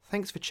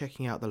Thanks for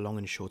checking out the Long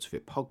and Short of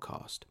It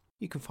podcast.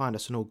 You can find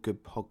us on all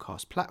good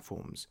podcast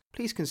platforms.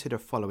 Please consider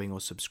following or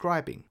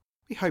subscribing.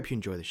 We hope you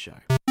enjoy the show.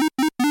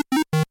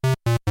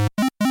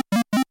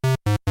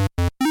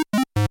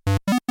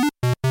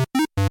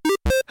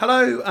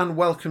 Hello and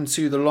welcome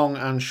to the Long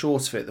and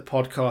Short of It, the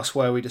podcast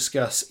where we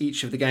discuss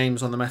each of the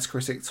games on the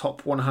Metacritic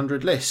Top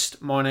 100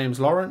 list. My name's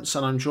Lawrence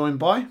and I'm joined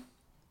by...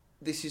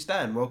 This is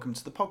Dan. Welcome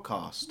to the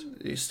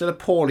podcast. You're still a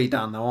poorly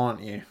Dan though,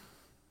 aren't you?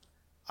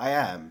 I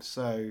am.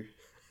 So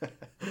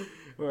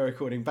we're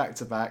recording back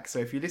to back. So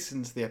if you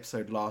listened to the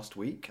episode last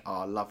week,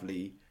 our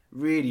lovely,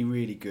 really,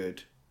 really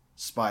good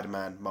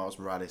Spider-Man Miles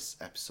Morales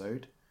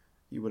episode,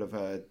 you would have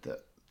heard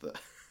that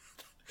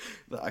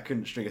that I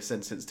couldn't string a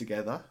sentence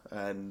together,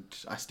 and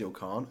I still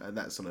can't, and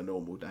that's on a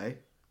normal day.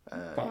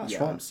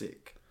 Right. I'm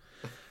sick.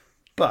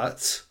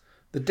 But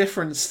the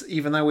difference,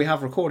 even though we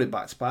have recorded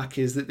back-to-back,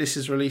 is that this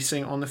is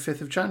releasing on the 5th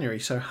of January,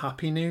 so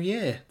Happy New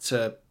Year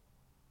to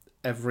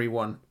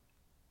everyone.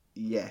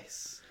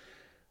 Yes.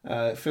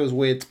 It feels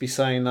weird to be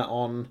saying that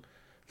on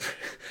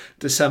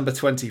December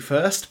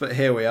 21st, but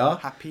here we are.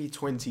 Happy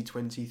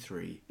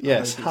 2023.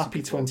 Yes,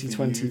 happy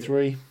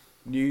 2023.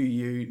 New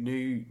year,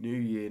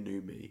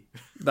 new me.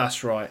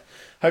 That's right.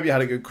 Hope you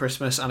had a good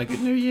Christmas and a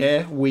good New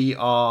Year. We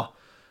are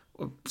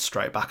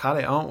straight back at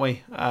it, aren't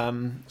we?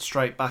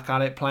 Straight back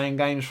at it, playing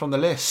games from the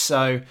list.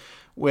 So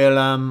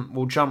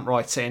we'll jump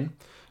right in.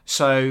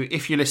 So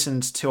if you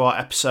listened to our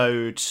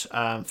episode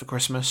for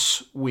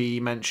Christmas, we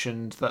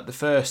mentioned that the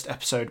first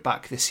episode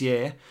back this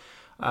year,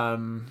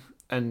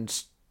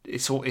 and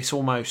it's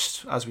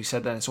almost, as we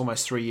said then, it's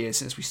almost 3 years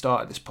since we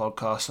started this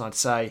podcast, and I'd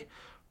say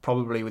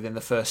probably within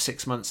the first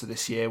 6 months of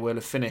this year, we'll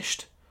have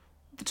finished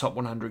the top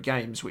 100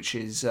 games, which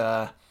is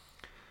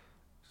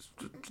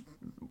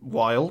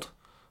wild.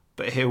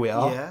 But here we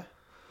are. Yeah.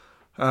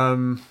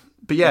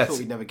 But yeah, I thought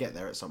we'd never get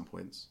there at some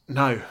points.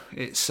 No,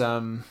 it's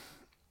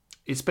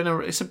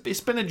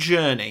been a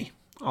journey,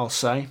 I'll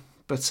say.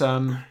 But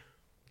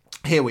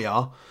here we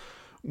are.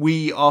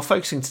 We are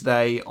focusing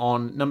today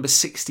on number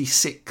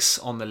 66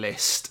 on the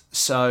list.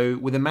 So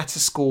with a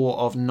Metascore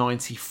of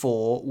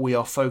 94, we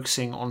are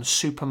focusing on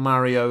Super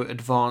Mario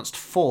Advanced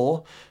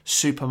 4,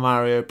 Super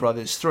Mario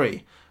Bros.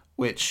 3,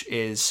 which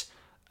is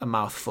a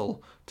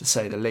mouthful to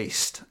say the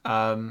least.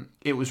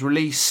 It was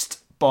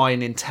released by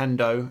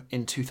Nintendo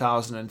in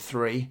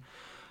 2003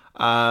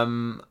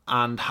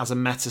 and has a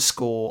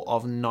Metascore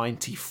of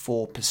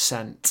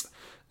 94%.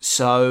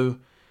 So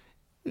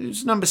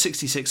it's number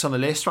 66 on the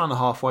list, around the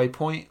halfway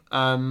point.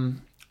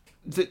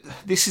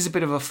 This is a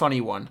bit of a funny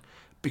one,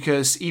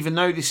 because even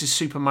though this is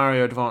Super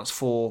Mario Advance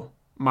 4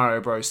 Mario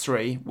Bros.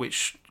 3,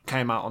 which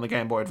came out on the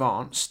Game Boy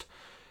Advanced,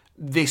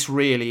 this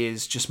really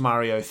is just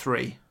Mario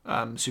 3,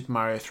 Super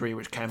Mario 3,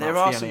 which came out for the NES.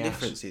 There are some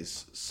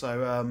differences.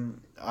 So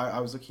I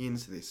was looking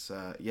into this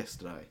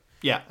yesterday.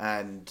 Yeah.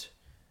 And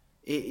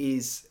it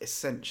is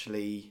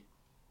essentially,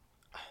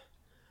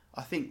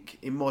 I think,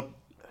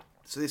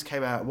 so this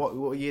came out,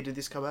 what year did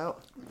this come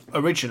out?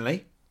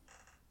 Originally?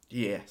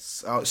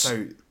 Yes.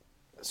 So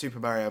Super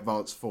Mario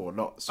Advance 4,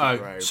 not Super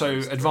Mario Bros.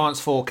 3.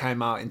 Advance 4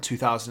 came out in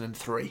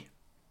 2003.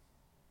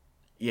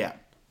 Yeah.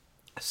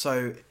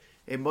 So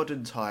in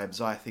modern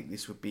times, I think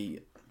this would be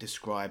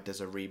described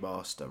as a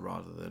remaster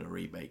rather than a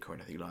remake or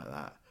anything like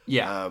that.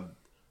 Yeah.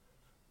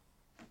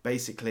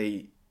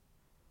 Basically,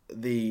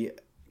 the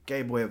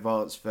Game Boy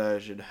Advance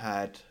version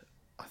had,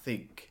 I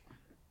think,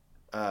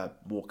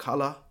 more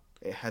colour.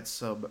 It had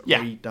some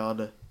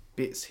redone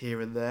bits here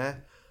and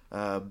there.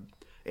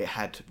 It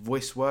had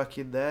voice work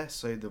in there,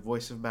 so the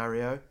voice of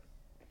Mario.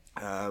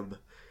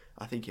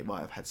 I think it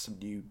might have had some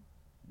new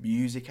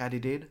music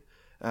added in.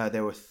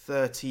 There were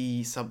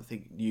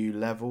 30-something new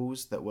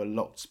levels that were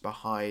locked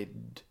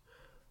behind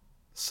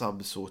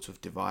some sort of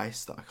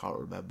device that I can't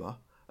remember.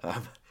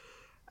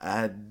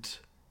 And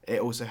it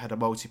also had a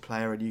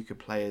multiplayer, and you could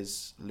play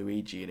as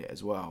Luigi in it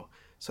as well.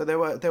 So there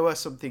were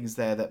some things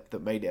there that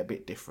made it a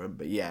bit different.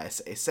 But yeah,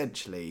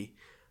 essentially,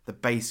 the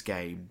base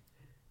game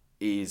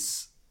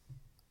is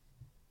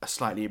a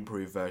slightly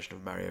improved version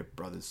of Mario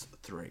Bros.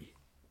 3.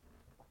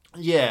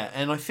 Yeah,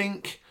 and I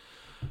think,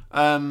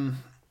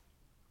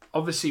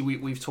 obviously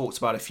we've talked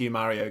about a few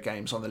Mario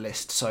games on the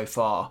list so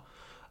far.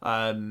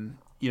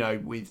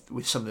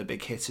 With some of the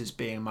big hitters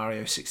being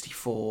Mario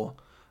 64,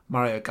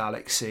 Mario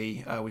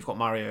Galaxy. We've got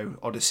Mario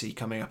Odyssey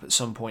coming up at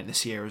some point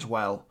this year as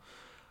well.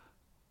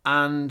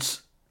 And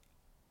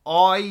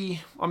I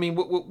mean,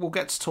 we'll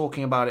get to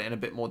talking about it in a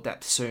bit more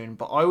depth soon,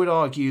 but I would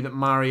argue that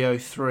Mario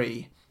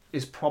 3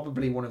 is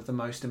probably one of the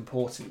most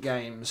important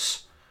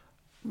games,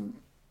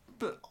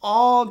 but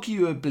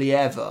arguably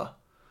ever.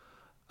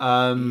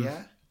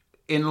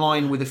 In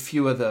line with a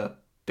few other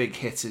big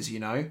hitters,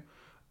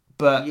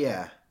 But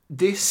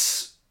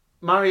this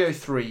Mario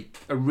 3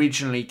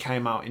 originally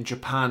came out in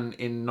Japan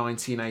in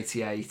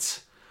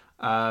 1988.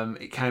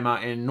 It came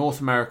out in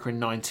North America in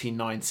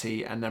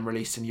 1990 and then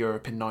released in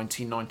Europe in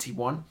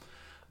 1991.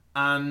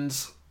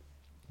 And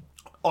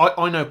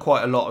I know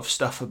quite a lot of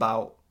stuff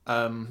about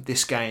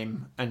this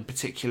game, and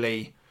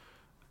particularly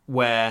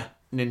where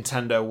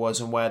Nintendo was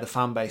and where the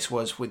fan base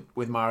was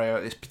with Mario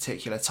at this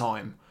particular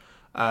time.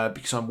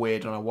 Because I'm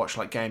weird and I watch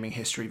like gaming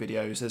history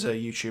videos. There's a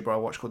YouTuber I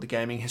watch called The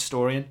Gaming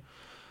Historian.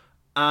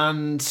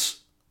 And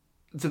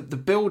the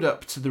build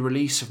up to the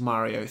release of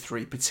Mario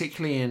 3,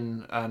 particularly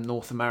in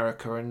North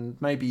America and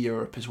maybe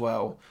Europe as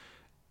well,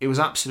 it was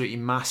absolutely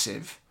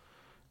massive.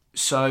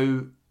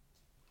 So,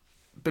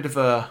 bit of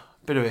a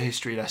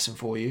history lesson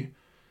for you.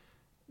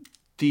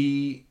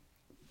 The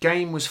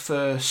game was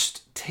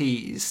first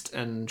teased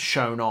and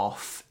shown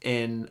off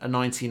in a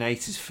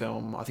 1980s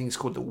film. I think it's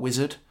called The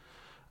Wizard,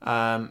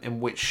 in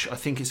which I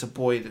think it's a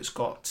boy that's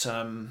got,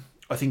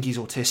 I think he's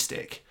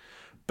autistic,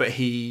 but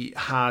he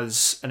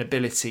has an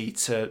ability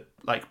to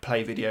like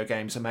play video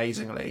games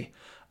amazingly.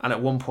 And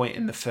at one point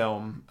in the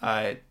film,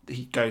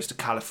 he goes to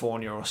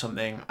California or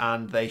something,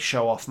 and they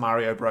show off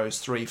Mario Bros.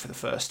 3 for the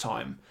first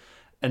time.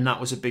 And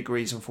that was a big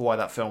reason for why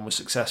that film was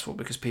successful,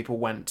 because people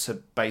went to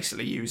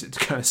basically use it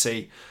to go and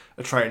see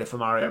a trailer for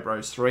Mario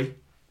Bros. 3.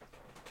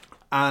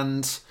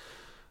 And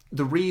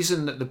the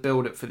reason that the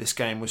build-up for this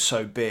game was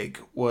so big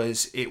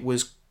was it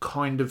was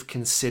kind of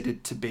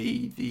considered to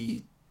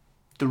be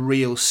the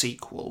real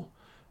sequel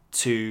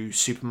to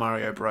Super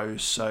Mario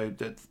Bros., so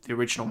the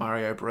original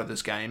Mario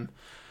Brothers game.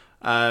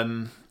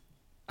 And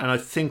I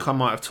think I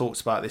might have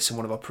talked about this in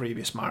one of our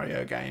previous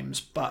Mario games,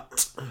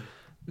 but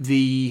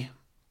the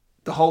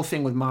whole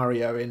thing with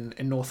Mario in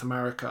North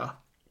America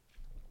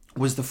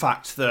was the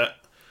fact that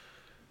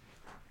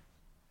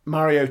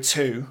Mario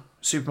 2,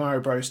 Super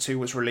Mario Bros. 2,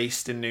 was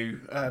released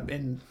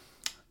in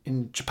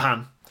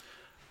Japan.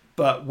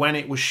 But when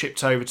it was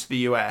shipped over to the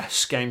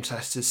US, game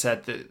testers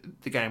said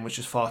that the game was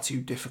just far too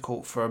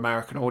difficult for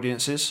American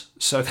audiences.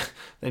 So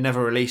they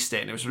never released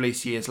it, and it was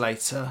released years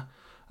later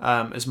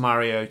as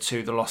Mario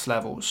 2 The Lost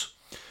Levels.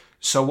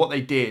 So what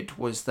they did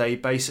was they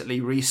basically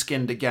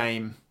reskinned a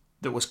game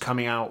that was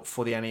coming out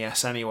for the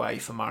NES anyway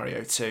for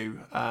Mario 2,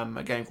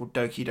 a game called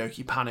Doki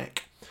Doki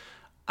Panic.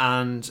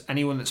 And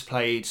anyone that's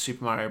played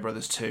Super Mario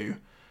Bros. 2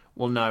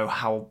 will know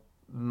how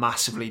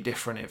massively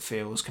different it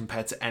feels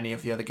compared to any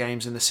of the other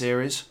games in the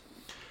series.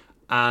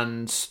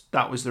 And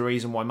that was the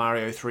reason why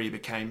Mario 3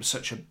 became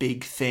such a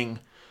big thing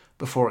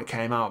before it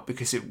came out,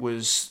 because it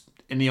was,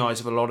 in the eyes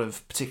of a lot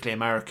of particularly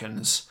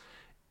Americans,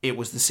 it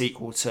was the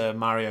sequel to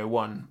Mario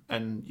 1.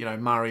 And, you know,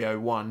 Mario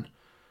 1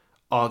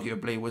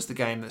 arguably was the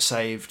game that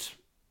saved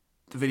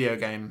the video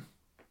game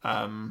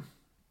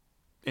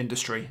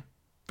industry,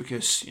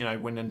 because, you know,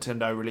 when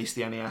Nintendo released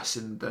the NES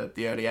in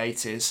the early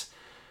 80s,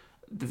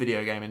 the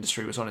video game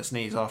industry was on its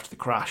knees after the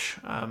crash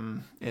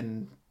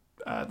in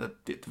the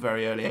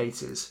very early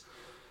 80s.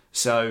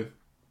 So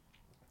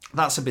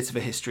that's a bit of a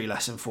history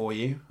lesson for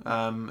you.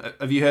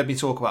 Have you heard me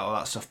talk about all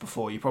that stuff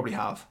before? You probably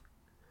have.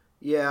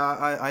 Yeah,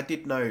 I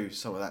did know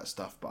some of that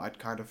stuff, but I'd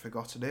kind of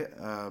forgotten it.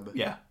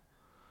 Yeah.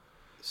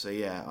 So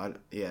yeah,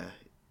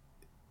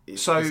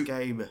 This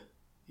game,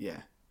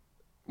 yeah.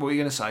 What were you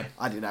going to say?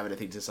 I didn't have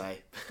anything to say.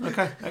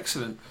 Okay,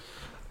 excellent.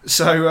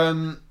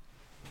 So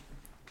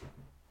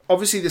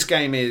obviously this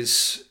game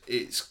it's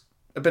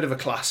a bit of a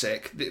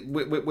classic.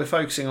 We're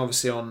focusing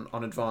obviously on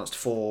Advanced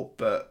 4,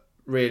 but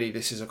really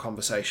this is a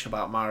conversation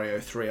about Mario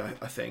 3, I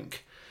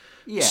think.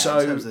 Yeah, so,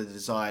 in terms of the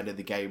design and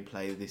the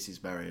gameplay, this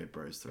is Mario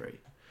Bros. 3.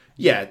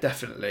 Yeah,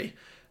 definitely.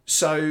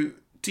 So,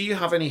 do you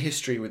have any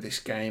history with this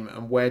game,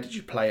 and where did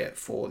you play it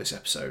for this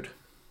episode?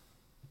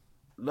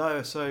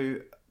 No, so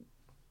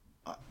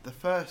the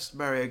first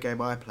Mario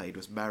game I played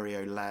was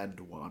Mario Land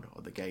 1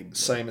 on the Game Boy.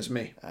 Same as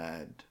me.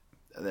 And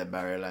then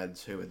Mario Land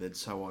 2, and then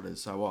so on and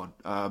so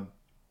on.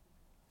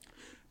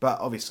 But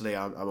obviously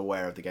I'm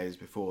aware of the games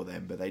before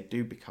then, but they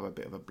do become a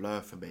bit of a blur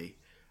for me.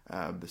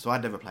 So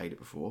I'd never played it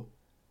before.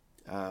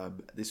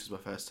 This was my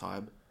first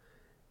time.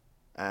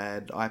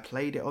 And I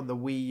played it on the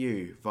Wii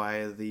U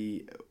via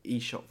the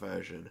eShop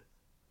version,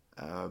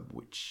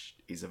 which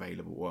is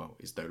available. Well,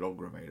 it's no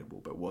longer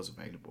available, but was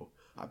available.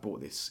 I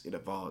bought this in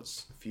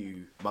advance a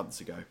few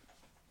months ago.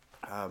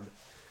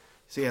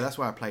 So yeah, that's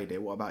why I played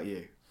it. What about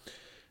you?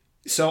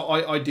 So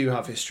I do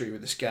have history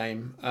with this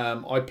game.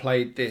 I've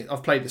played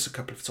this a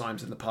couple of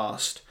times in the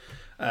past,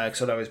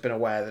 because I'd always been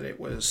aware that it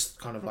was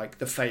kind of like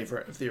the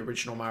favourite of the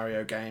original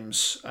Mario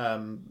games,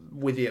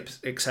 with the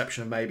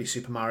exception of maybe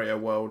Super Mario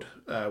World,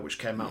 which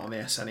came out on the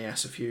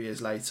SNES a few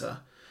years later.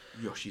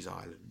 Yoshi's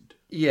Island.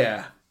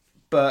 Yeah,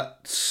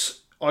 but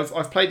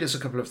I've played this a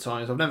couple of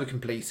times. I've never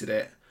completed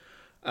it,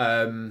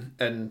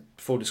 and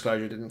full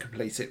disclosure, I didn't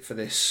complete it for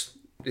this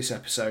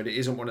episode. It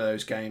isn't one of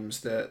those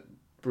games that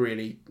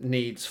really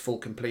needs full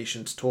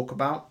completion to talk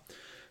about.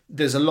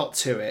 There's a lot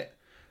to it,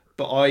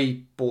 but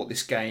I bought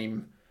this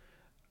game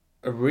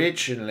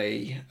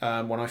originally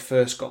when I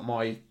first got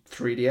my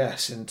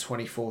 3DS in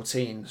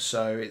 2014,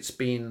 so it's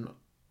been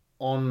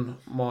on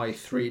my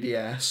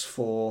 3DS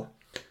for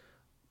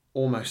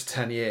almost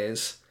 10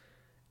 years,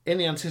 in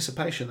the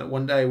anticipation that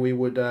one day we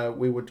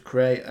would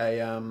create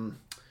a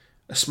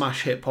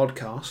smash hit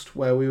podcast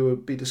where we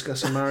would be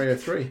discussing Mario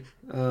 3.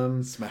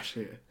 Smash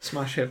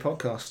hit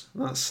podcast.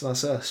 That's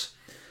us.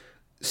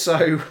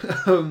 So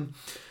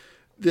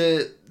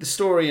The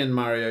story in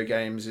Mario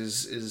games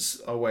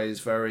is always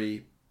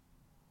very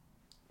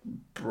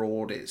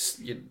broad. It's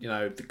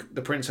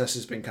the princess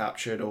has been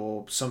captured,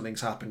 or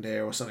something's happened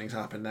here, or something's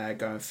happened there.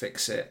 Go and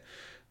fix it.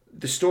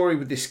 The story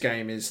with this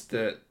game is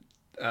that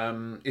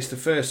it's the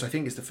first. I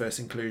think it's the first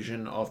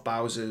inclusion of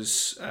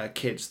Bowser's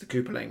kids, the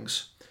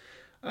Koopalings,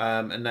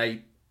 and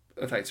they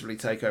effectively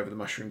take over the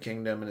Mushroom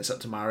Kingdom, and it's up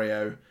to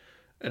Mario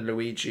and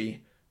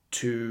Luigi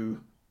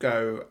to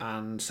go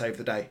and save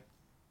the day.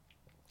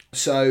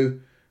 So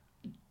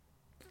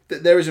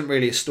there isn't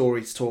really a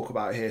story to talk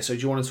about here. So do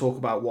you want to talk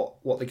about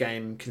what the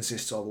game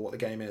consists of, or what the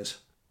game is?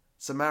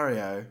 So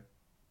Mario,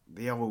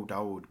 the old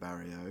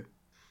Mario,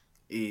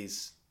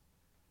 is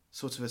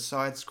sort of a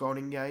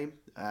side-scrolling game,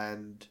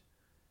 and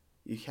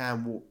you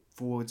can walk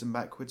forwards and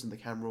backwards, and the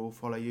camera will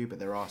follow you. But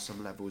there are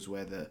some levels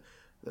where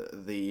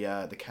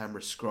the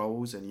camera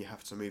scrolls, and you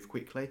have to move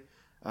quickly.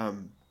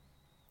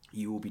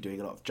 You will be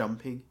doing a lot of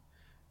jumping.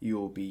 You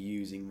will be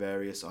using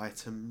various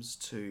items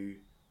to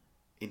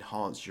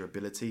enhance your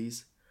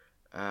abilities.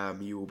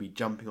 You will be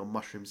jumping on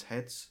mushrooms'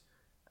 heads,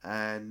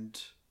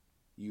 and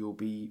you will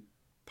be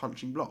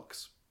punching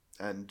blocks.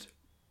 And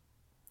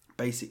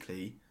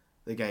basically,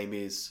 the game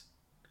is,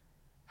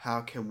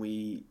 how can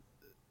we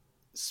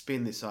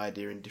spin this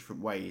idea in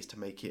different ways to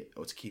make it,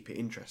 or to keep it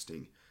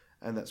interesting?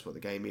 And that's what the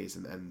game is.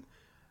 And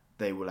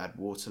they will add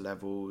water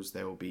levels.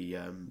 There will be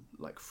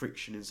like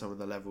friction in some of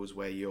the levels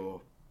where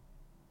you're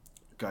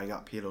going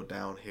uphill or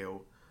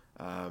downhill.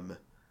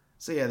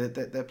 So yeah,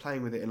 they're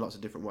playing with it in lots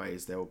of different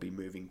ways. There will be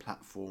moving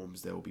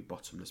platforms. There will be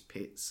bottomless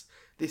pits.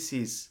 This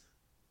is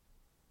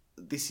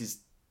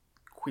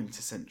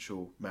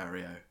quintessential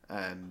Mario,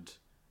 and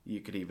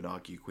you could even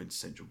argue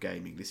quintessential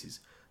gaming. This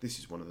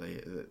is one of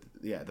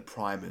the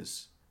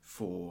primers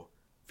for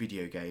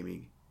video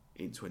gaming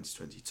in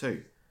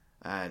 2022,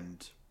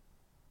 and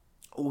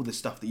all the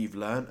stuff that you've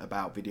learned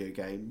about video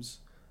games,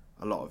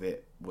 a lot of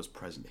it was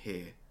present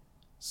here.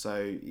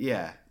 So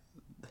yeah.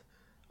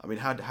 I mean,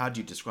 how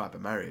do you describe a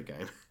Mario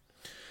game?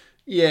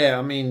 Yeah,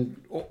 I mean,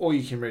 all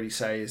you can really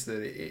say is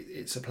that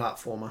it's a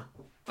platformer.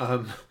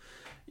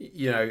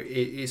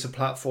 It's a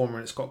platformer,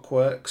 and it's got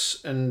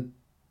quirks. And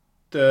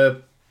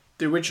the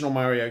original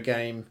Mario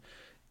game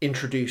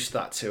introduced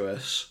that to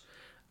us,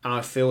 and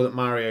I feel that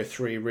Mario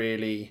 3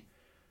 really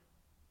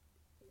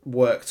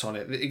worked on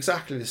it.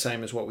 Exactly the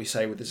same as what we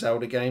say with the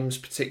Zelda games,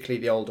 particularly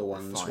the older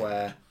ones,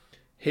 where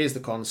here's the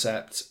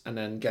concept, and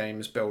then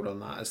games build on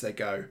that as they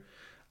go.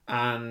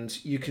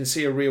 And you can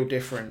see a real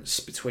difference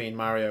between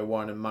Mario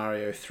 1 and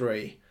Mario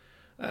 3.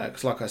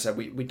 Because like I said,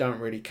 we don't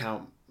really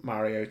count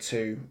Mario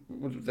 2,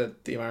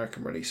 the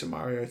American release of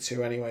Mario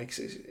 2 anyway, because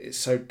it's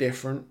so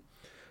different.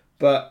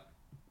 But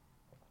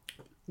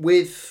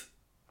with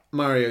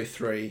Mario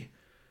 3,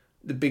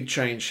 the big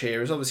change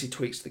here is obviously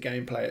tweaks to the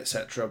gameplay,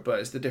 etc., but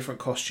it's the different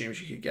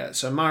costumes you could get.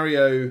 So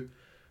Mario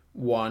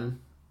 1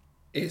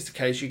 is the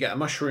case. You get a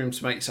mushroom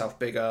to make yourself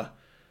bigger.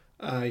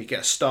 You get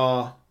a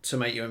star to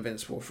make you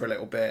invincible for a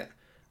little bit,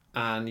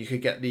 and you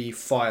could get the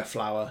fire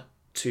flower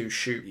to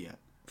shoot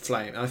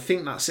flame. And I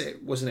think that's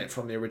it, wasn't it,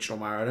 from the original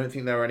Mario? I don't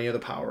think there were any other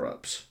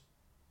power-ups.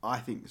 I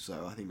think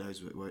so. I think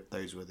those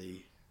were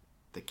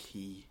the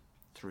key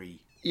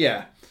three.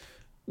 Yeah.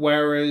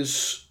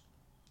 Whereas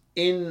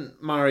in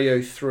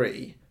Mario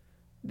 3,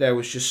 there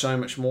was just so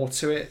much more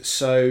to it.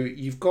 So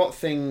you've got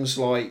things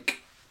like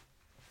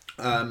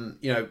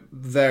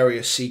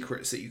various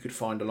secrets that you could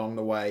find along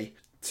the way.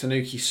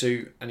 Tanuki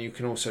suit, and you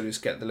can also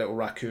just get the little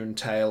raccoon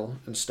tail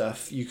and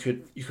stuff. You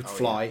could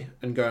fly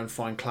and go and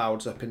find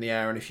clouds up in the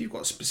air, and if you've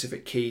got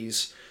specific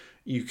keys,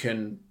 you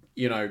can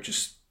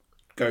just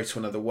go to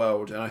another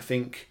world. And I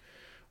think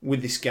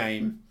with this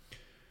game,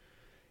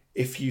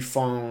 if you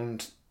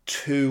found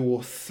 2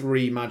 or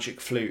 3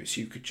 magic flutes,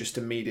 you could just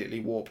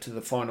immediately warp to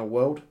the final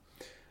world.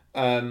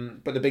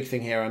 But the big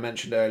thing here, I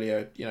mentioned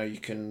earlier, you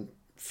can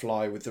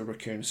fly with the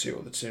raccoon suit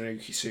or the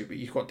Tanuki suit, but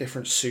you've got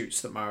different suits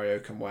that Mario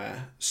can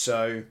wear.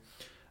 So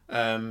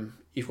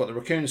you've got the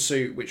raccoon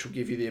suit, which will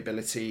give you the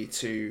ability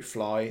to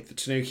fly, the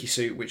Tanuki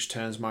suit, which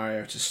turns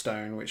Mario to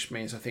stone, which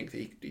means I think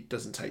that he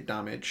doesn't take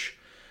damage.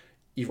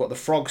 You've got the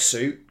frog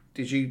suit.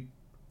 Did you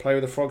play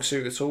with the frog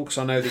suit at all? Because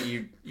I know that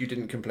you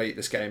didn't complete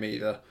this game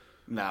either.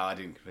 No, I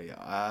didn't complete it.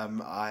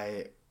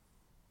 I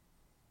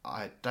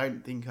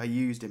don't think I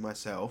used it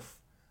myself,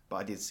 but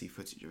I did see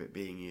footage of it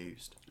being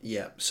used.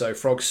 Yeah, so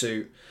frog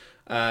suit,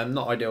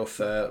 not ideal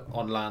for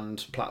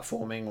on-land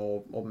platforming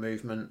or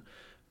movement,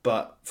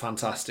 but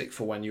fantastic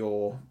for when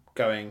you're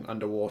going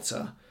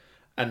underwater.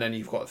 And then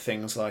you've got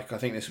things like, I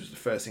think this was the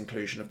first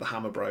inclusion of the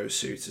Hammer Bros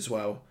suit as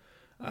well.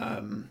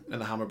 And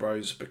the Hammer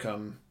Bros have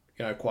become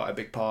quite a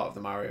big part of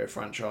the Mario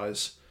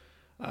franchise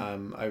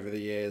over the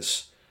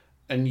years.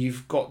 And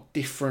you've got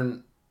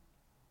different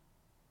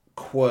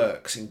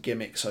quirks and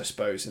gimmicks, I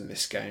suppose, in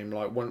this game.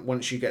 Like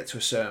once you get to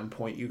a certain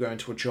point, you go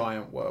into a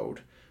giant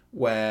world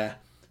where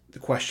the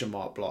question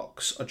mark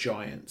blocks are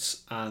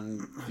giants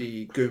and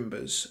the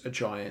Goombas are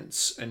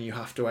giants, and you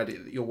have to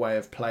edit your way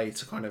of play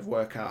to kind of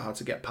work out how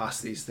to get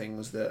past these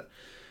things that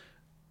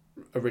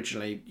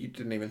originally you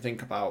didn't even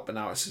think about, but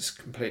now it's this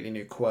completely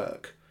new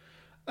quirk.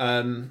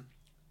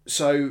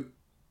 So,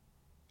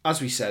 as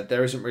we said,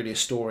 there isn't really a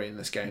story in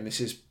this game. This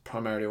is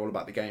primarily all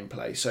about the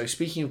gameplay. So,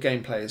 speaking of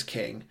gameplay as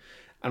king,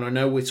 and I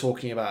know we're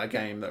talking about a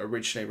game that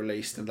originally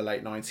released in the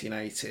late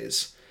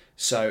 1980s,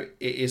 so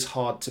it is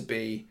hard to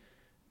be,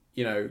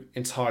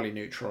 entirely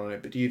neutral on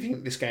it. But do you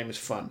think this game is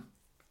fun?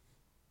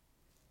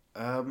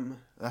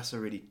 That's a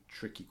really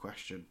tricky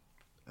question.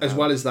 As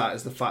well as that,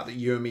 as the fact that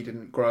you and me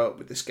didn't grow up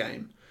with this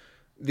game.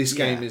 This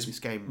game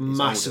is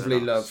massively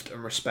loved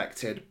and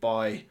respected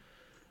by,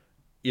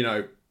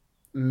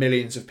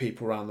 millions of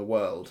people around the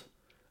world.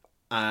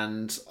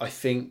 And I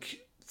think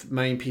the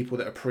main people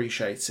that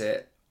appreciate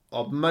it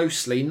are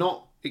mostly,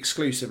 not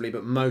exclusively,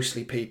 but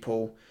mostly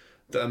people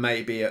that are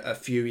maybe a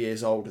few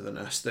years older than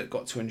us that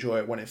got to enjoy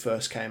it when it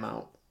first came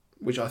out,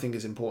 which I think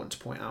is important to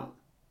point out.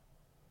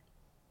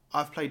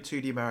 I've played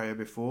 2D Mario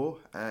before,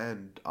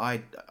 and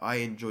I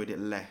enjoyed it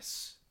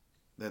less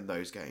than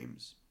those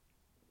games.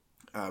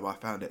 I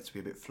found it to be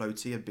a bit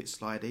floaty, a bit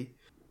slidey,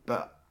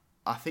 but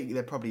I think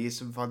there probably is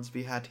some fun to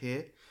be had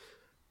here.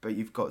 But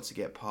you've got to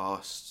get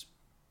past,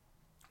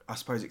 I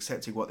suppose,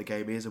 accepting what the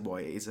game is and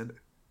what it isn't.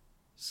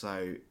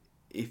 So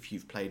if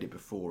you've played it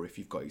before, if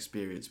you've got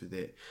experience with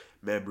it,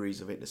 memories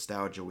of it,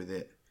 nostalgia with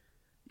it,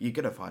 you're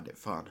going to find it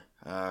fun.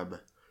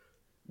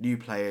 New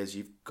players,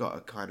 you've got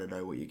to kind of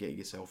know what you're getting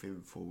yourself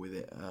in for with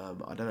it.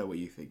 I don't know what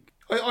you think.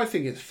 I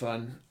think it's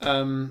fun.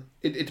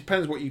 It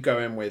depends what you go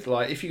in with.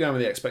 Like, if you go in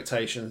with the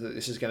expectations that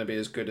this is going to be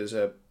as good as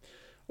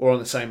or on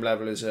the same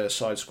level as a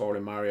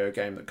side-scrolling Mario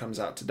game that comes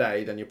out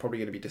today, then you're probably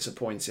going to be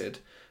disappointed.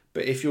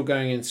 But if you're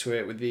going into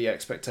it with the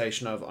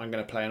expectation of, I'm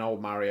going to play an old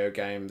Mario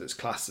game that's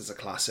classed as a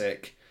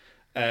classic,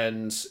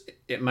 and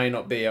it may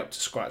not be up to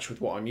scratch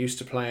with what I'm used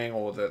to playing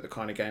or the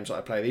kind of games that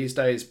I play these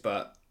days,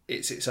 but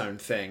it's its own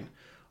thing,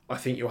 I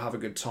think you'll have a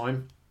good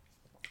time.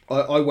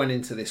 I went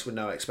into this with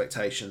no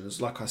expectations.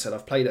 Like I said,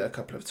 I've played it a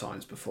couple of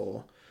times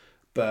before,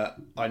 but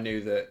I knew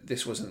that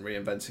this wasn't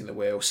reinventing the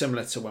wheel.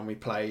 Similar to when we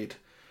played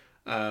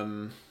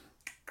the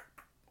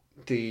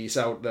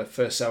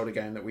first Zelda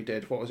game that we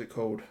did. What was it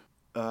called?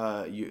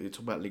 You're talking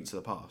about Link to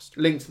the Past.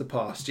 Link to the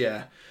Past,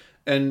 yeah.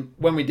 And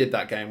when we did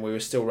that game, we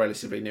were still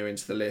relatively new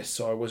into the list,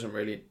 so I wasn't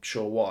really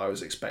sure what I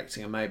was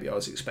expecting, and maybe I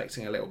was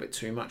expecting a little bit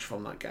too much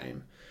from that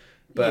game.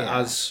 But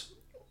as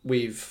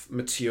we've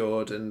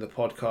matured and the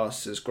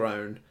podcast has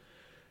grown,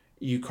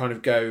 you kind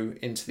of go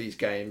into these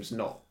games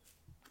not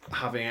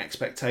having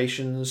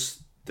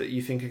expectations that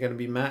you think are going to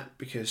be met,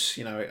 because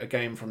a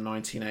game from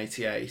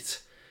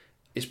 1988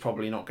 is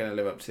probably not going to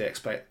live up to the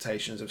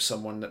expectations of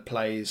someone that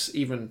plays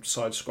even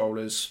side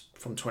scrollers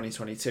from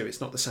 2022.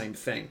 It's not the same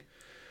thing.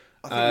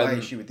 I think my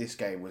issue with this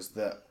game was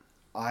that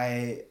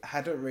I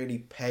hadn't really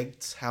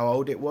pegged how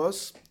old it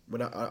was.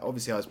 When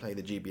obviously I was playing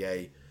the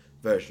GBA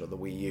version of the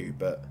Wii U,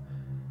 but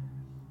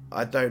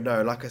I don't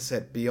know. Like I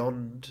said,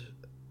 beyond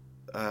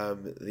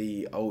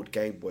the old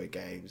Game Boy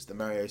games, the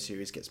Mario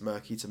series gets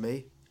murky to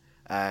me,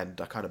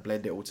 and I kind of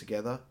blend it all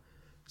together.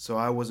 So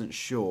I wasn't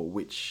sure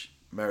which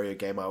Mario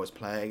game I was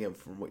playing and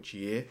from which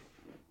year.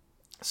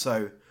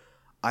 So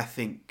I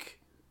think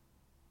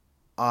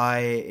I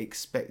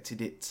expected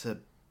it to,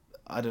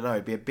 I don't know,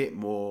 be a bit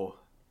more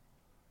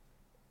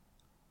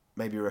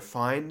maybe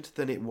refined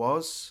than it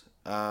was.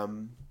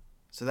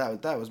 So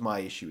that was my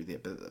issue with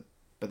it,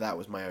 but that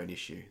was my own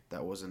issue.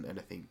 That wasn't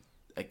anything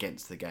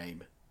against the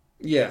game.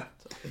 Yeah,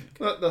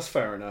 that's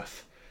fair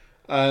enough.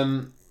 I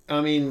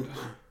mean,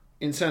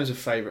 in terms of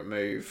favourite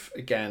move,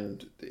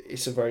 again,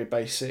 it's a very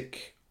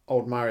basic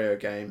old Mario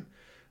game.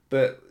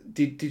 But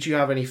did you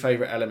have any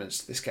favourite elements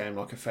to this game,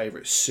 like a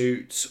favourite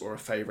suit or a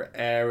favourite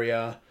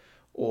area,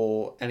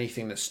 or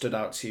anything that stood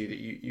out to you that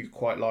you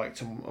quite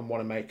liked and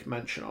want to make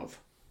mention of?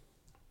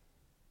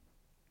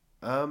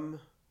 I'll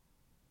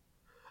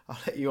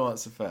let you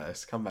answer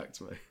first. Come back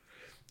to me.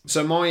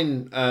 So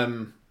mine,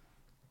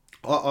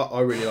 I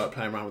really like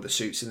playing around with the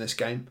suits in this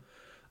game.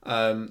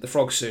 The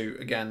frog suit,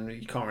 again,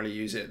 you can't really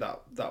use it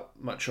that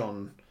much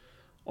on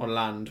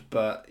land,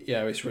 but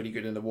it's really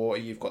good in the water.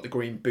 You've got the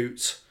green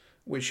boots,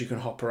 which you can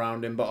hop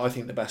around in, but I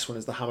think the best one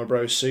is the Hammer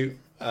Bros suit.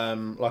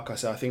 Like I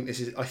said, I think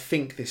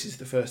this is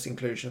the first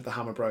inclusion of the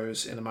Hammer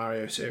Bros in the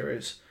Mario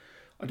series.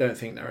 I don't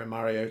think they're in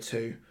Mario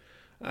 2.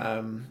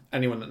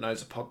 Anyone that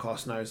knows the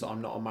podcast knows that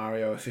I'm not a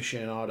Mario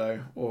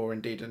aficionado, or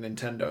indeed a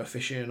Nintendo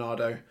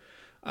aficionado.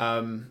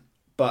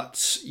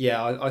 But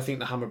yeah, I think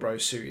the Hammer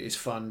Bros suit is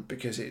fun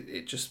because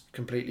it just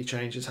completely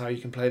changes how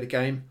you can play the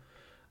game.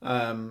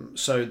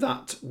 So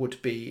that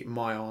would be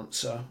my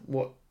answer.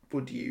 What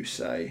would you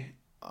say?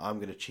 I'm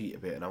going to cheat a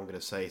bit and I'm going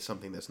to say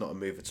something that's not a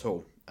move at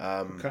all.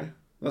 Okay,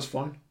 that's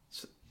fine.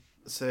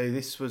 So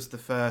this was the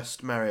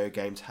first Mario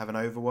game to have an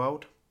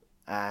overworld,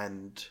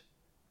 and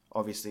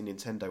obviously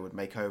Nintendo would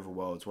make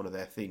overworlds one of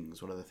their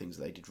things, one of the things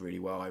that they did really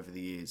well over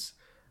the years.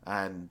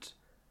 And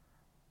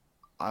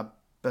I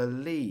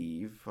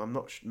believe,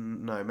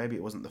 no, maybe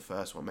it wasn't the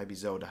first one. Maybe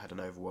Zelda had an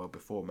overworld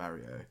before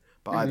Mario.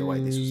 But either way,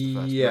 this was the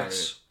first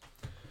yes.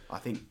 Mario. I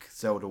think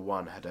Zelda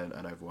 1 had an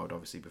overworld,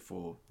 obviously,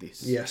 before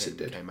this it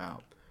did. came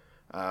out.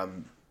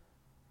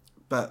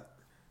 But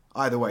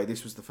either way,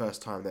 this was the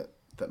first time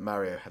that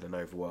Mario had an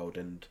overworld,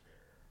 and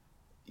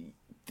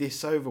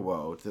this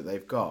overworld that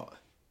they've got,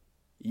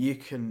 you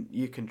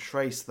can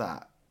trace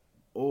that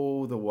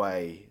all the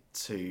way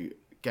to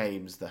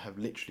games that have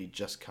literally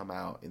just come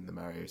out in the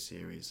Mario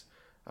series,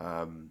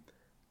 and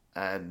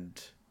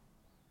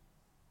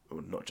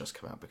well, not just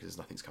come out because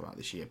nothing's come out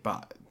this year,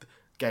 but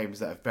games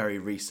that have very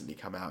recently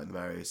come out in the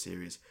Mario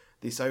series.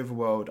 This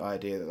overworld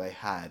idea that they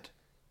had,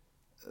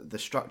 the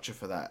structure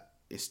for that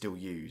is still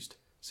used.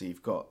 So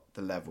you've got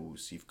the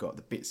levels, you've got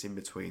the bits in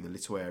between, the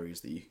little areas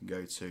that you can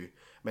go to,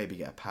 maybe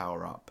get a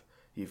power up.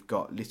 You've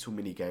got little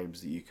mini games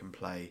that you can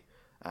play,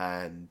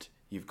 and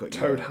you've got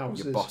Toad your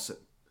houses. boss.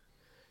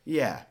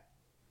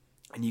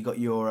 And you got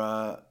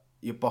your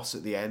boss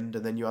at the end,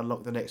 and then you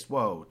unlock the next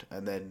world,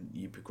 and then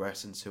you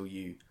progress until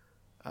you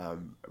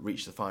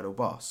reach the final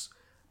boss.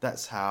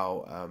 That's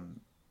how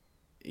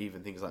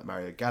even things like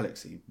Mario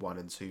Galaxy 1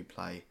 and 2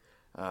 play,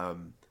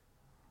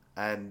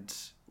 and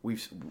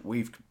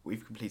we've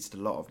completed a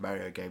lot of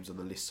Mario games on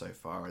the list so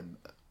far, and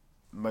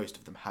most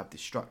of them have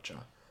this structure.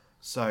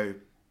 So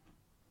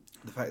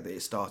the fact that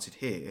it started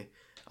here,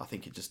 I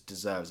think it just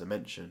deserves a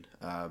mention.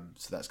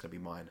 So that's going to be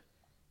mine.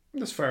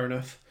 That's fair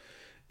enough.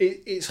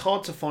 It's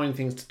hard to find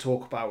things to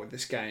talk about with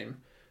this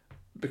game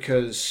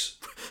because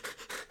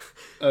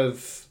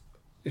of,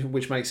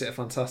 which makes it a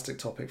fantastic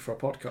topic for a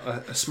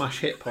podcast, a smash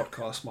hit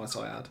podcast, might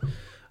I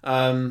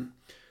add.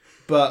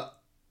 But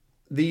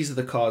these are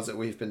the cards that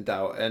we've been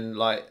dealt, and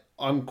like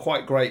I'm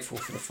quite grateful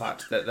for the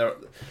fact that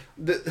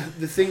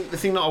the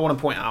thing that I want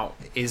to point out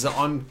is that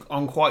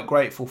I'm quite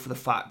grateful for the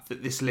fact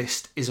that this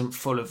list isn't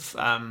full of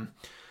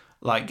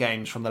like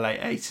games from the late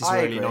 80s,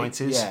 early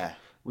 90s. Yeah.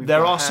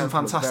 There are some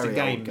fantastic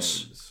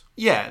games.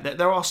 Yeah,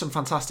 there are some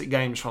fantastic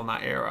games from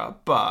that era,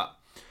 but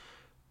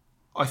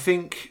I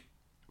think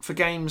for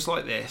games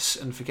like this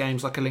and for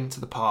games like A Link to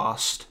the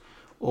Past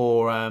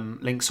or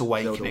Link's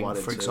Awakening,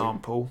 for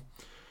example,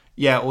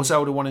 or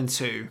Zelda 1 and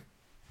 2,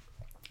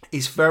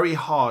 it's very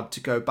hard to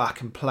go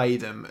back and play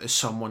them as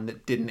someone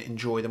that didn't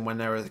enjoy them when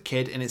they were a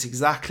kid, and it's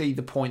exactly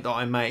the point that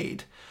I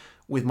made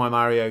with my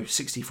Mario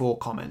 64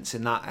 comments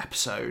in that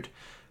episode.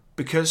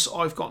 Because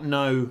I've got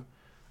no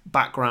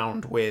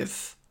background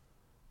with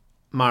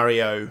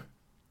Mario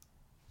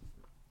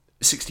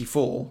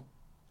 64,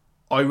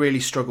 I really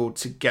struggled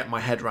to get my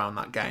head around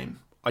that game.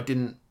 I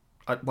think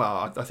at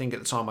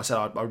the time I said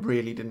I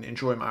really didn't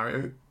enjoy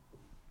Mario.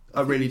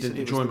 I really didn't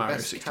enjoy Mario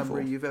 64.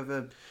 Camera you've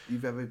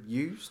ever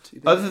used?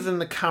 Other than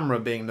the camera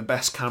being the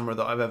best camera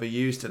that I've ever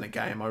used in a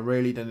game, I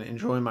really didn't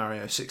enjoy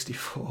Mario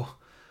 64.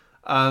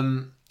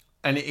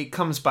 And it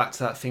comes back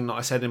to that thing that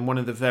I said in one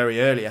of the very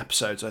early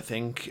episodes, I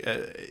think,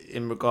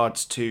 in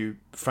regards to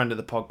a friend of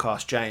the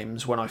podcast,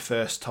 James, when I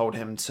first told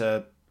him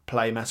to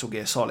play Metal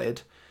Gear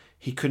Solid,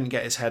 he couldn't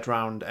get his head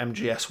around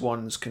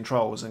MGS1's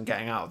controls and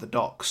getting out of the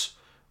docks.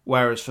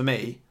 Whereas for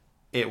me,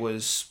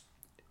 it's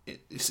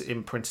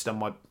imprinted on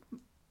my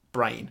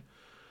brain.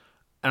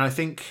 And I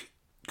think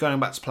going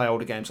back to play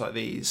older games like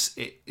these,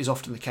 it is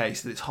often the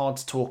case that it's hard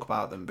to talk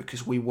about them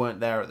because we weren't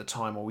there at the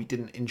time or we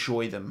didn't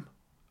enjoy them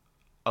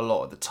a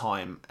lot of the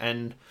time.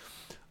 And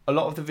a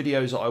lot of the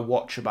videos that I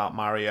watch about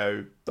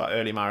Mario, like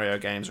early Mario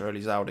games or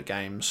early Zelda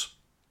games,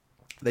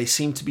 they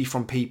seem to be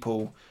from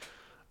people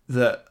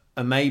that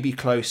are maybe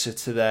closer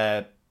to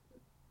their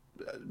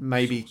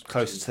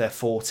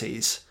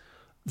 40s,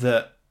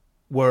 that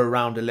were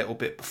around a little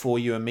bit before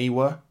you and me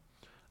were,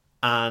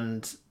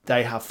 and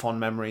they have fond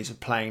memories of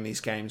playing these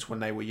games when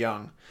they were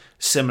young,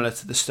 similar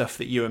to the stuff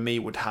that you and me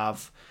would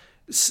have,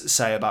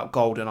 say, about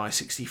GoldenEye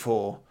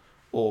 64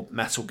 or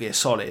Metal Gear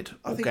Solid,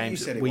 or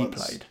games that we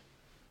played.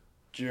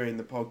 During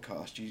the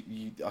podcast,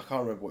 I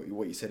can't remember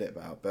what you said it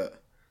about,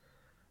 but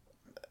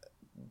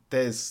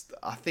there's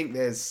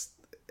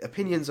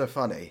opinions are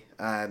funny,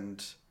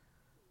 and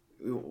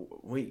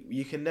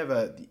you can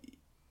never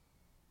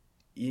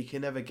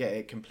get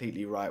it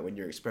completely right when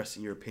you're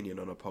expressing your opinion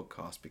on a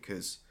podcast,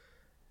 because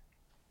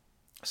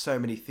so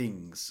many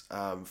things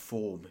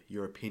form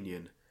your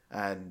opinion.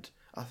 And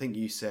I think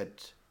you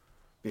said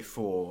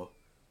before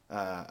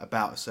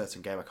about a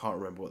certain game, I can't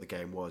remember what the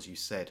game was, you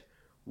said,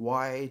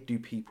 why do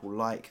people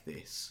like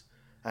this?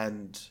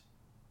 And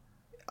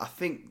I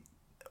think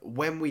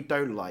when we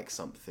don't like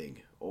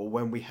something, or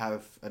when we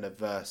have an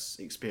adverse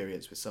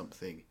experience with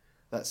something,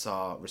 that's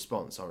our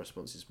response. Our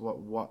response is,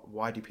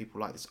 why do people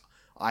like this?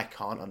 I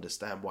can't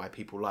understand why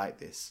people like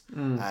this.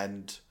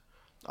 And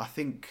I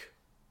think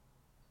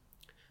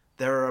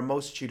there are a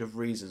multitude of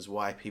reasons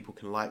why people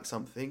can like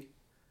something.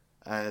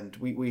 And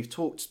we've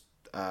talked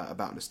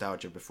about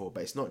nostalgia before,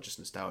 but it's not just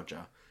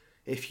nostalgia.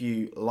 If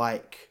you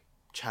like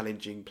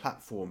challenging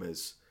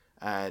platformers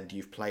and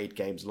you've played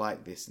games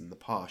like this in the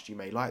past, you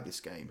may like this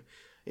game.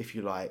 If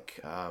you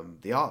like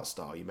the art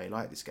style, you may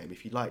like this game.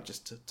 If you like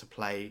just to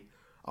play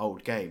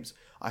old games,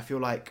 I feel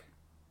like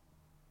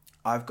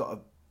I've got a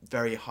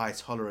very high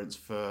tolerance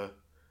for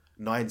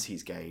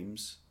 90s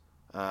games,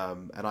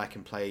 and I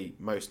can play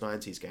most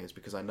 90s games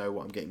because I know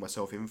what I'm getting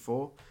myself in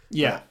for.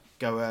 Yeah. But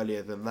go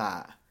earlier than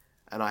that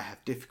and I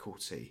have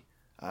difficulty.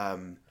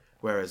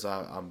 whereas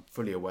I'm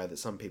fully aware that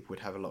some people would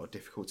have a lot of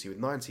difficulty with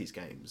 90s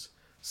games.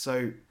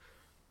 So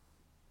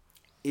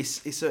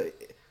it's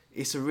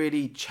a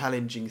really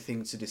challenging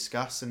thing to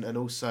discuss, and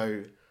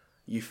also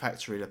you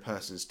factor in a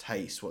person's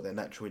taste, what their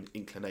natural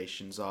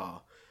inclinations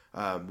are,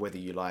 whether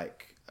you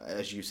like,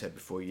 as you said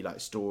before, you like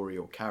story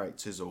or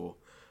characters, or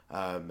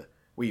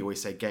we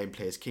always say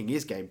gameplay is king.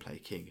 Is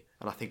gameplay king?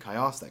 And I think I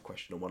asked that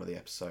question on one of the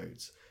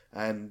episodes,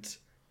 and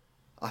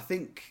I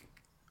think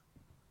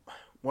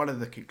one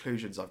of the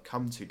conclusions I've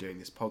come to doing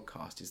this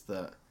podcast is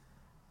that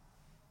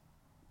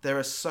there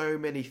are so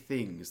many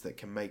things that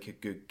can make a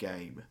good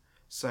game,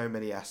 so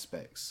many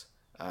aspects,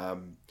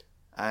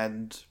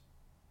 and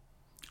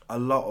a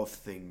lot of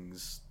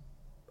things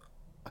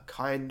are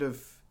kind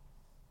of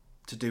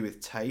to do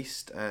with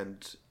taste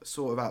and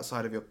sort of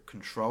outside of your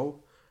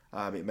control.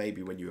 It may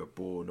be when you were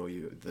born or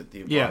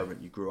the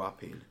environment you grew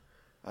up in.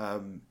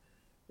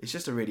 It's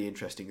just a really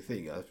interesting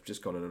thing. I've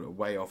just gone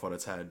way off on a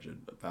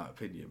tangent about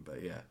opinion,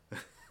 but yeah.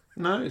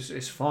 No,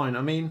 it's fine.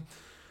 I mean,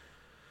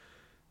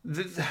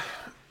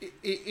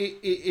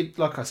 it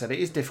like I said, it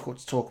is difficult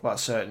to talk about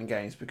certain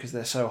games because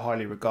they're so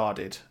highly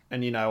regarded.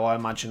 And, I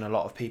imagine a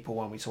lot of people,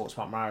 when we talked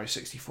about Mario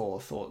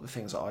 64, thought the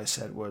things that I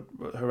said were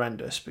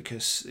horrendous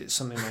because it's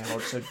something they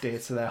hold so dear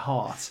to their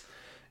heart.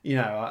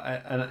 And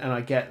I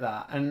get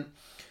that. And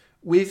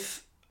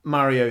with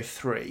Mario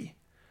 3,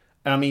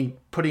 I mean,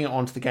 putting it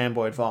onto the Game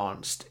Boy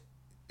Advanced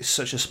is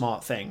such a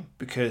smart thing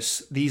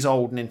because these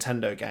old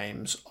Nintendo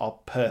games are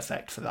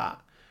perfect for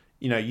that.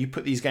 You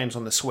put these games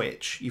on the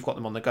Switch, you've got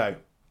them on the go.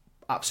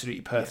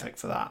 Absolutely perfect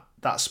for that.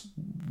 That's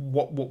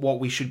what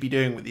we should be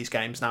doing with these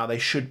games now. They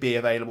should be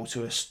available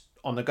to us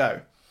on the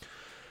go.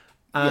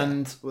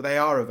 And well, they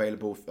are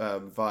available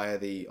via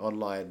the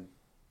online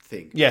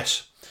thing.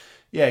 Yes.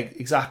 Yeah,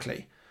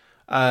 exactly.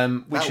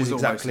 Which is exactly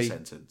almost a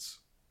sentence.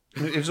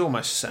 It was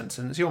almost a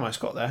sentence. You almost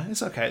got there.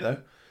 It's okay though.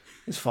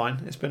 It's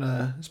fine. It's been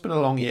a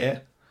long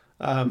year.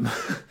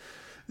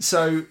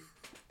 So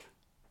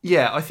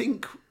yeah, I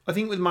think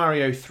with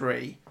Mario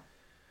 3,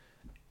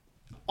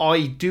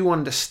 I do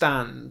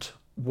understand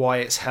why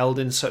it's held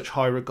in such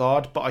high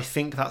regard, but I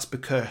think that's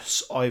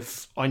because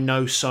I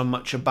know so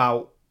much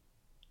about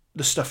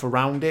the stuff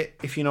around it,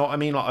 if you know what I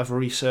mean. Like, I've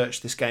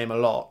researched this game a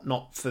lot,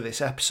 not for this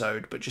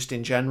episode, but just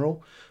in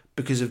general,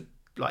 because of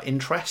like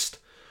interest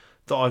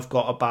that I've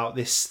got about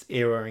this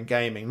era in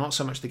gaming. Not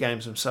so much the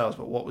games themselves,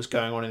 but what was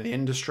going on in the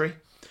industry.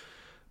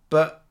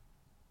 But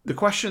the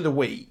question of the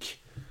week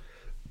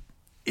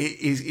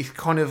is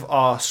kind of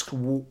asked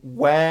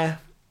where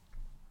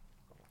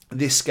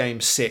this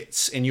game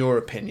sits, in your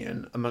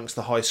opinion, amongst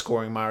the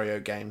high-scoring Mario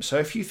games. So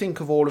if you think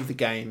of all of the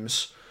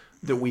games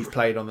that we've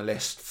played on the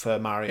list for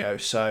Mario,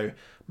 so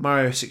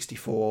Mario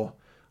 64,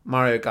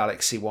 Mario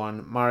Galaxy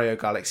 1, Mario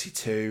Galaxy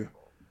 2,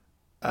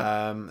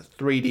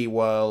 3D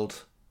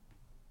World,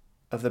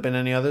 have there been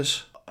any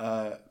others?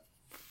 I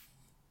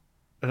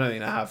don't think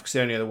they have, because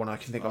the only other one I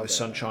can think of is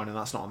Sunshine, and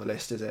that's not on the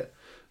list, is it?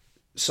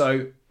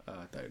 So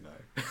I don't know.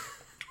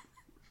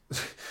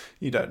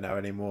 You don't know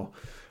anymore.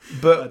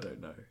 But I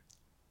don't know.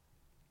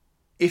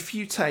 If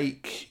you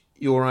take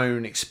your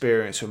own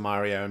experience with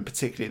Mario, and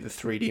particularly the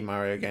 3D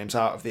Mario games,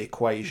 out of the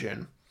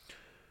equation,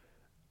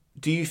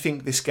 do you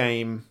think this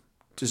game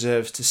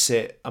deserves to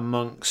sit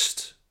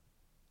amongst,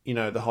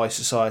 the high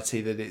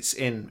society that it's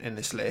in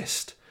this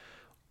list?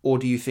 Or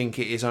do you think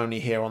it is only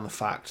here on the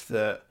fact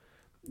that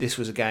this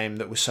was a game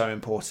that was so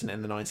important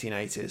in the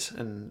 1980s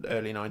and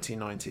early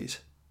 1990s?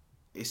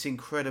 It's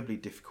incredibly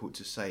difficult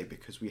to say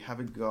because we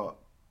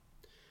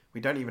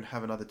don't even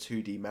have another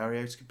 2D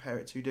Mario to compare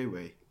it to, do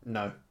we?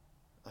 No.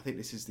 I think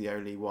this is the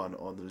only one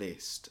on the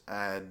list,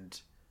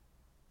 and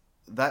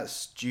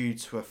that's due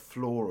to a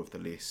flaw of the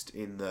list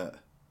in that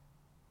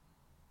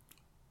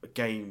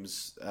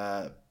games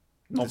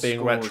not being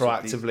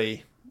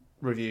retroactively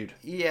reviewed.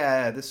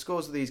 Yeah, the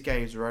scores of these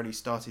games only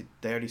started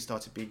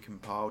being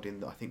compiled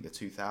in, I think, the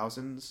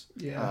 2000s.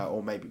 Yeah.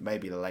 Or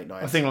maybe the late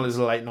 90s. I think it was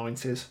the late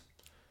 90s.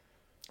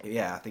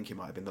 Yeah, I think it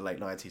might have been the late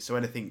 90s. So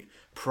anything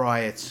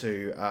prior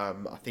to,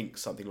 I think,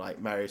 something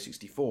like Mario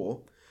 64,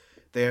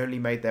 they only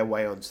made their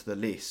way onto the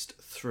list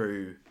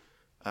through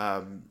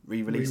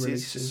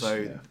re-releases.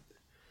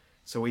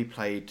 So we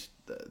played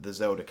the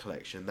Zelda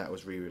collection. That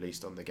was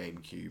re-released on the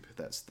GameCube.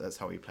 That's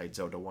how we played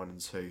Zelda 1 and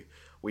 2.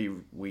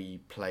 We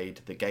played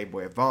the Game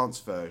Boy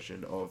Advance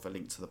version of A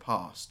Link to the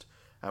Past.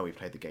 And we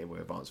played the Game Boy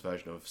Advance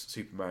version of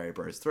Super Mario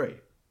Bros. 3.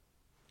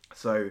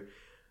 So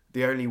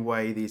the only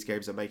way these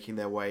games are making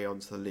their way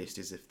onto the list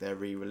is if they're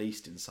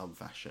re-released in some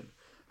fashion.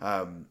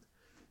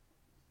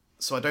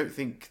 So I don't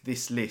think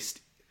this list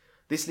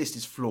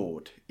is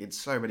flawed in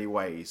so many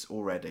ways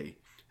already,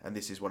 and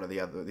this is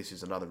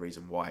another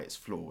reason why it's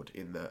flawed,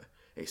 in that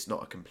it's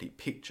not a complete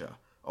picture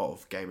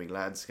of gaming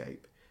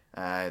landscape,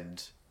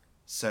 and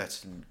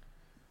certain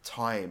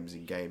times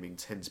in gaming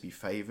tend to be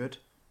favoured,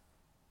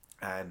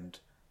 and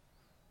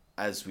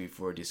as we've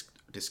already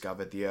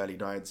discovered, the early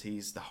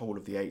 90s, the whole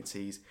of the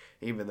 80s,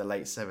 even the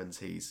late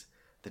 70s,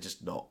 they're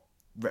just not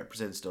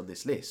represented on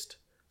this list.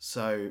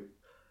 So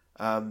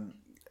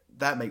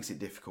that makes it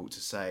difficult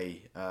to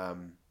say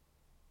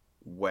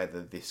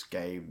whether this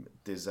game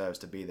deserves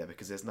to be there,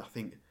 because there's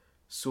nothing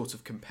sort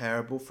of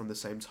comparable from the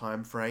same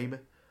time frame.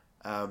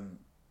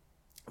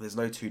 There's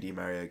no 2D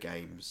Mario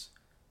games.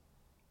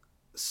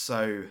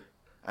 So,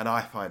 and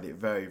I find it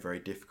very, very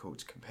difficult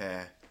to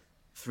compare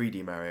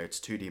 3D Mario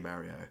to 2D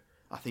Mario.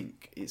 I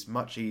think it's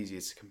much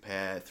easier to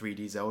compare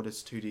 3D Zelda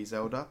to 2D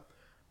Zelda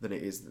than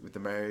it is with the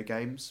Mario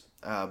games.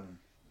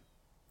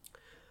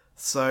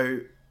 So,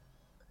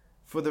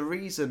 for the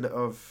reason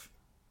of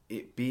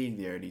it being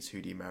the only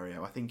 2D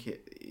Mario, I think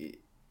it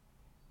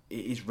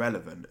is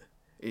relevant.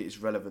 It is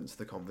relevant to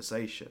the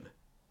conversation.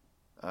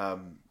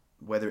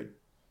 Whether it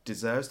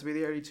deserves to be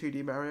the only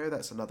 2D Mario,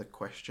 that's another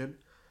question.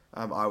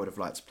 I would have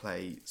liked to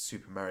play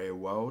Super Mario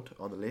World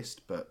on the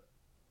list, but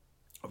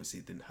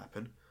obviously it didn't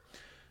happen.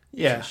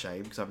 Yeah, it's a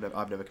shame because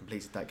I've never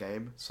completed that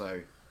game.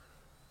 So,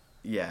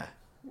 yeah.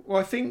 Well,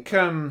 I think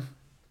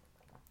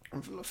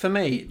for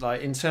me,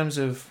 like in terms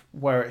of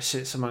where it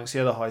sits amongst the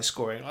other high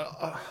scoring,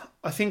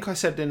 I think I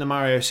said in the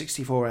Mario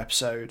 64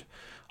 episode,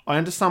 I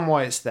understand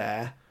why it's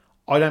there.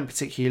 I don't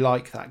particularly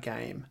like that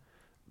game,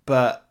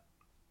 but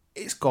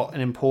it's got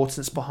an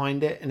importance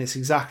behind it, and it's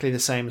exactly the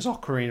same as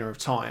Ocarina of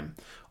Time.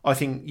 I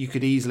think you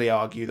could easily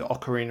argue that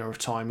Ocarina of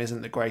Time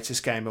isn't the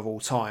greatest game of all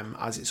time,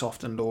 as it's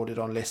often lauded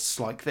on lists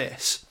like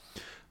this.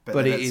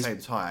 But it is, at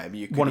the same time,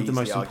 you could one of the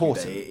most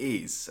important. It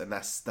is, and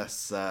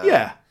that's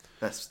yeah.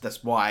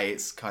 That's why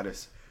it's kind of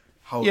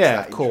holds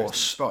that interesting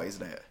spot,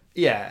 isn't it?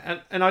 Yeah,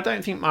 and I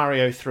don't think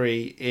Mario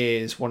 3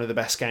 is one of the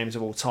best games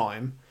of all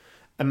time,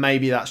 and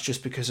maybe that's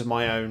just because of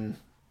my own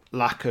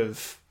lack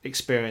of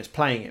experience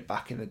playing it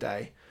back in the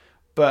day.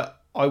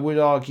 But I would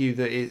argue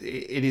that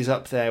it is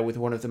up there with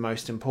one of the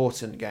most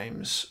important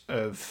games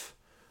of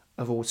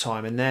all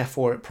time, and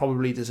therefore it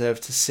probably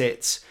deserves to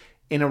sit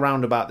in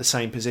around about the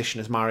same position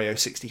as Mario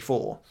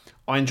 64.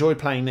 I enjoyed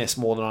playing this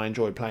more than I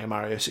enjoyed playing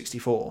Mario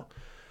 64.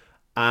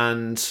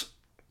 And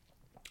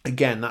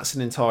again, that's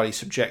an entirely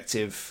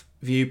subjective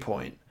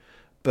viewpoint.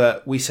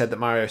 But we said that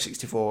Mario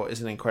 64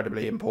 is an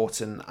incredibly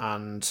important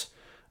and,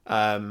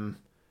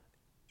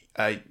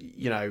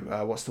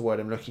 what's the word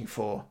I'm looking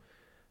for?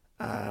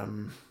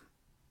 Not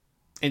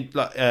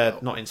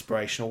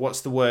inspirational.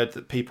 What's the word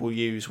that people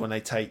use when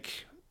they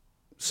take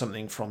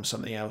something from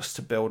something else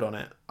to build on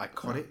it?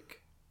 Iconic?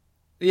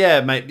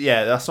 Yeah,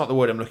 that's not the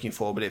word I'm looking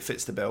for, but it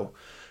fits the bill.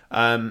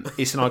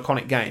 It's an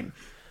iconic game.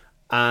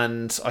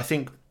 And I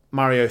think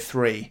Mario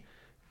 3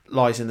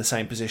 lies in the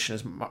same position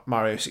as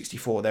Mario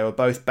 64. They were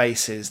both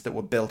bases that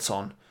were built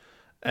on.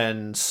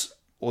 And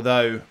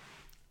although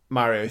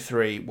Mario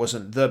 3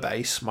 wasn't the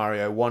base,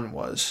 Mario 1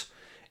 was,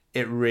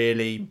 it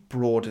really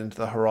broadened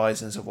the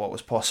horizons of what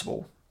was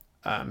possible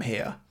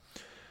here.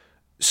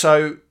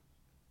 So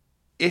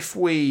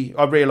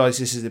I realise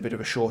this is a bit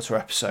of a shorter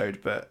episode,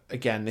 but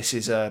again, it's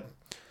a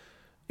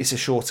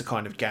shorter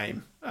kind of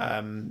game.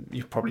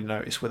 You've probably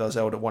noticed with our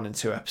Zelda 1 and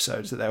 2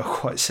 episodes that they were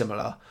quite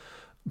similar.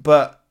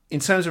 But in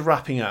terms of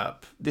wrapping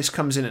up, this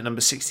comes in at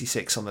number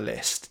 66 on the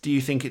list. Do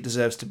you think it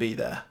deserves to be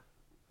there?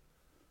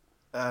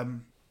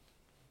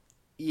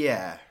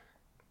 Yeah,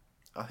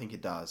 I think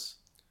it does.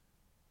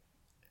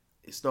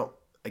 It's not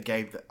a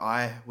game that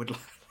I would like.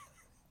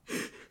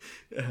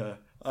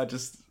 I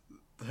just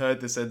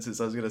heard the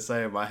sentence I was going to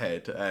say in my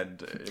head,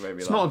 and it made me laugh.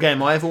 It's not a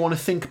game I ever want to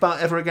think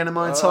about ever again in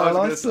my entire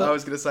life. I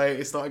was going to say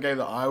it's not a game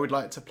that I would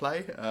like to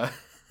play.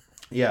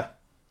 Yeah.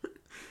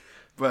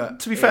 But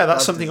to be fair,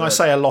 that's something I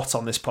say a lot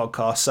on this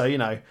podcast,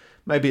 so,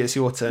 maybe it's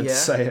your turn to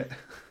say it.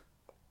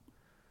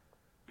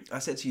 I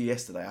said to you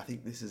yesterday, I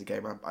think this is a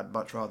game I'd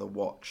much rather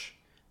watch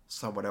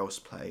someone else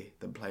play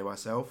than play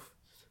myself.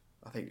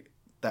 I think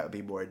that would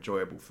be more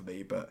enjoyable for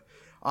me, but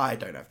I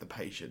don't have the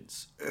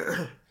patience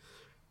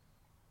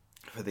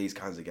for these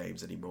kinds of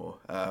games anymore.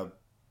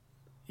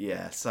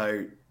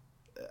 So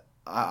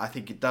I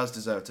think it does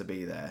deserve to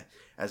be there.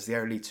 As the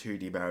only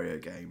 2D Mario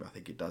game, I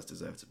think it does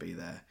deserve to be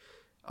there.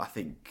 I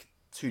think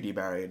 2D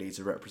Mario needs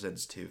a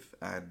representative,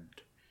 and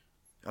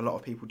a lot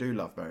of people do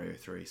love Mario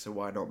 3, so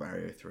why not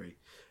Mario 3?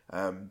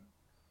 I'm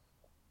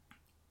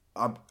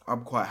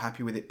quite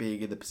happy with it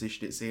being in the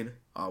position it's in.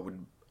 I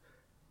wouldn't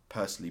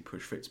personally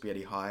push for it to be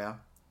any higher,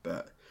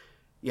 but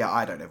yeah,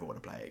 I don't ever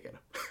want to play it again.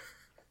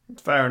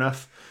 Fair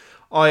enough.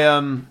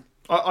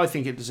 I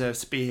think it deserves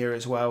to be here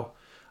as well.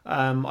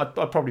 I'd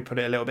probably put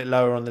it a little bit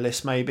lower on the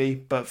list maybe,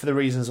 but for the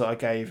reasons that I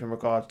gave in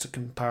regard to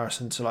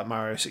comparison to like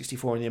Mario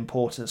 64 and the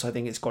importance, I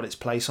think it's got its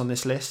place on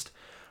this list.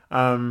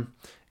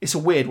 It's a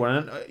weird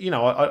one.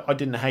 I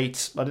didn't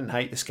hate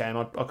this game.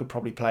 I could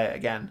probably play it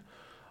again.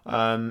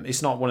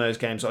 It's not one of those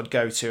games I'd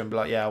go to and be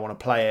like, yeah, I want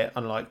to play it,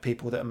 unlike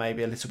people that are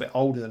maybe a little bit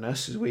older than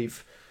us, as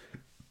we've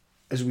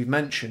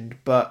mentioned.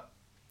 But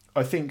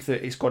I think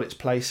that it's got its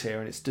place here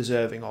and it's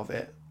deserving of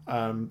it,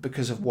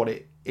 because of what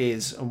it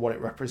is and what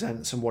it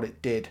represents and what it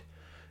did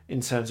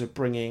in terms of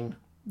bringing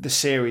the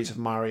series of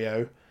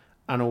Mario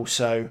and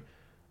also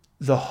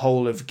the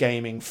whole of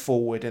gaming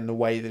forward in the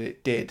way that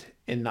it did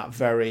in that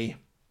very,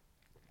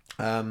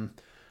 I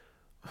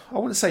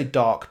wouldn't say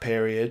dark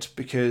period,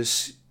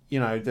 because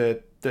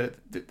the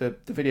the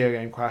video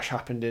game crash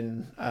happened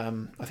in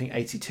I think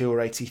 82 or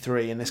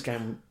 83, and this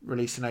game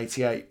released in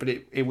 88. But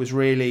it was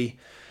really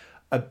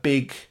a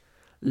big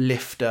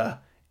lifter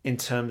in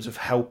terms of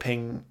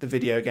helping the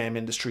video game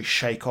industry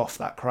shake off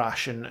that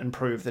crash and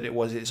prove that it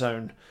was its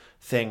own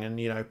thing,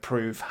 and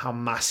prove how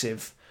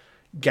massive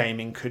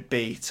gaming could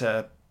be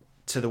to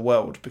the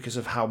world because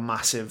of how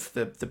massive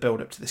the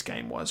build up to this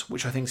game was,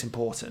 which I think is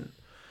important.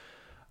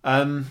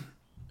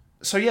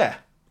 So yeah,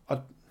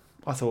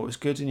 I thought it was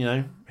good,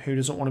 and who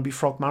doesn't want to be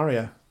Frog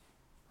Mario,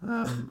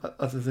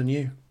 other than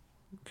you,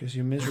 because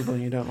you're miserable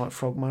and you don't like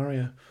Frog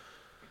Mario.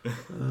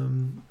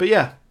 But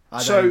yeah,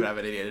 I don't even have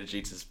any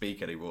energy to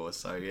speak anymore.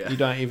 So yeah, you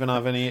don't even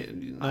have any.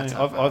 No,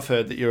 I've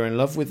heard that you're in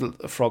love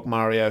with Frog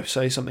Mario.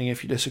 Say something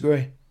if you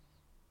disagree.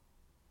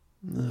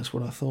 No, that's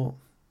what I thought.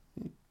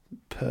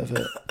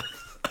 Pervert.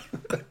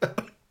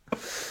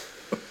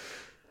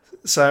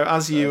 So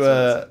as you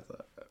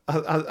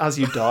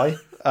die,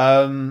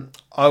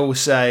 I will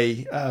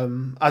say,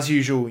 as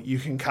usual, you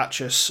can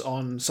catch us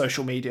on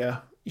social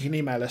media. You can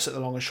email us at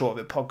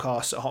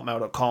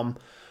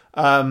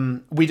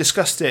thelongandshortofitpodcast@hotmail.com. We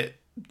discussed it,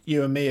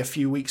 you and me, a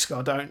few weeks ago.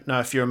 I don't know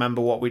if you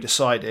remember what we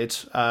decided,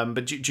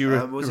 but do you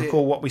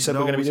recall what we said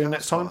we're going to be doing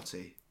next time?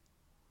 Party?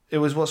 It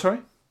was what, sorry?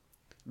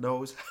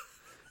 Noel's.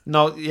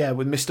 No, yeah,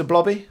 with Mr.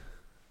 Blobby.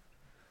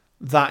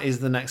 That is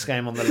the next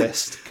game on the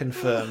list.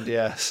 Confirmed,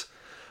 yes.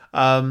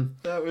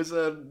 That was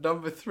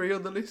number 3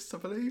 on the list, I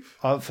believe.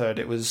 I've heard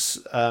it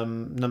was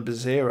number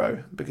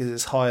 0 because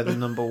it's higher than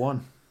number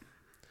 1.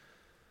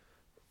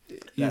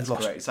 That's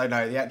correct. So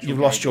no, the actual you've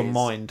lost your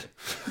mind.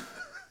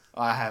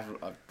 I have.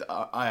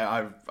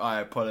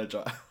 I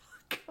apologise.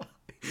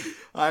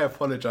 I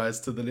apologise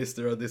to the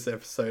listener on this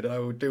episode. I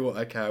will do what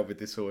I can with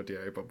this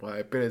audio, but my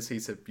ability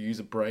to use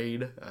a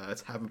brain,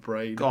 to have a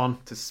brain, gone.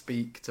 To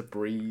speak, to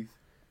breathe,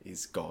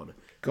 is gone.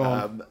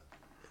 Gone.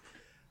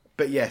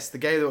 But yes, the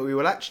game that we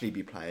will actually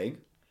be playing,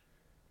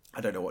 I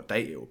don't know what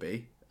date it will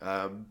be,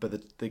 but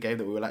the game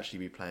that we will actually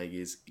be playing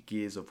is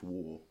Gears of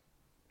War.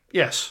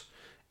 Yes,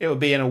 it will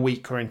be in a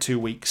week or in 2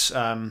 weeks.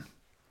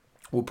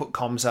 We'll put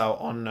comms out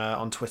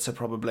on Twitter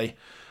probably,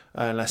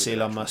 unless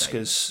Elon Musk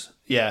has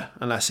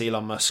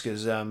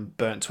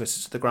burnt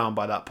Twitter to the ground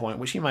by that point,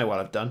 which he may well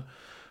have done.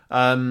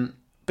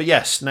 But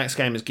yes, next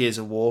game is Gears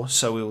of War,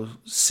 so we'll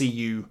see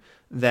you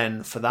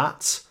then for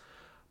that.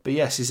 But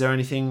yes, is there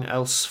anything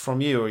else from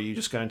you, or are you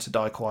just going to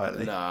die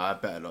quietly? No, I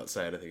better not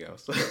say anything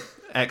else.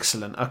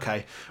 Excellent.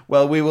 Okay.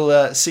 Well, we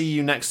will see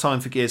you next time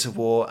for Gears of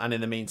War, and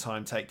in the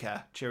meantime, take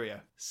care.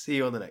 Cheerio. See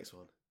you on the next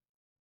one.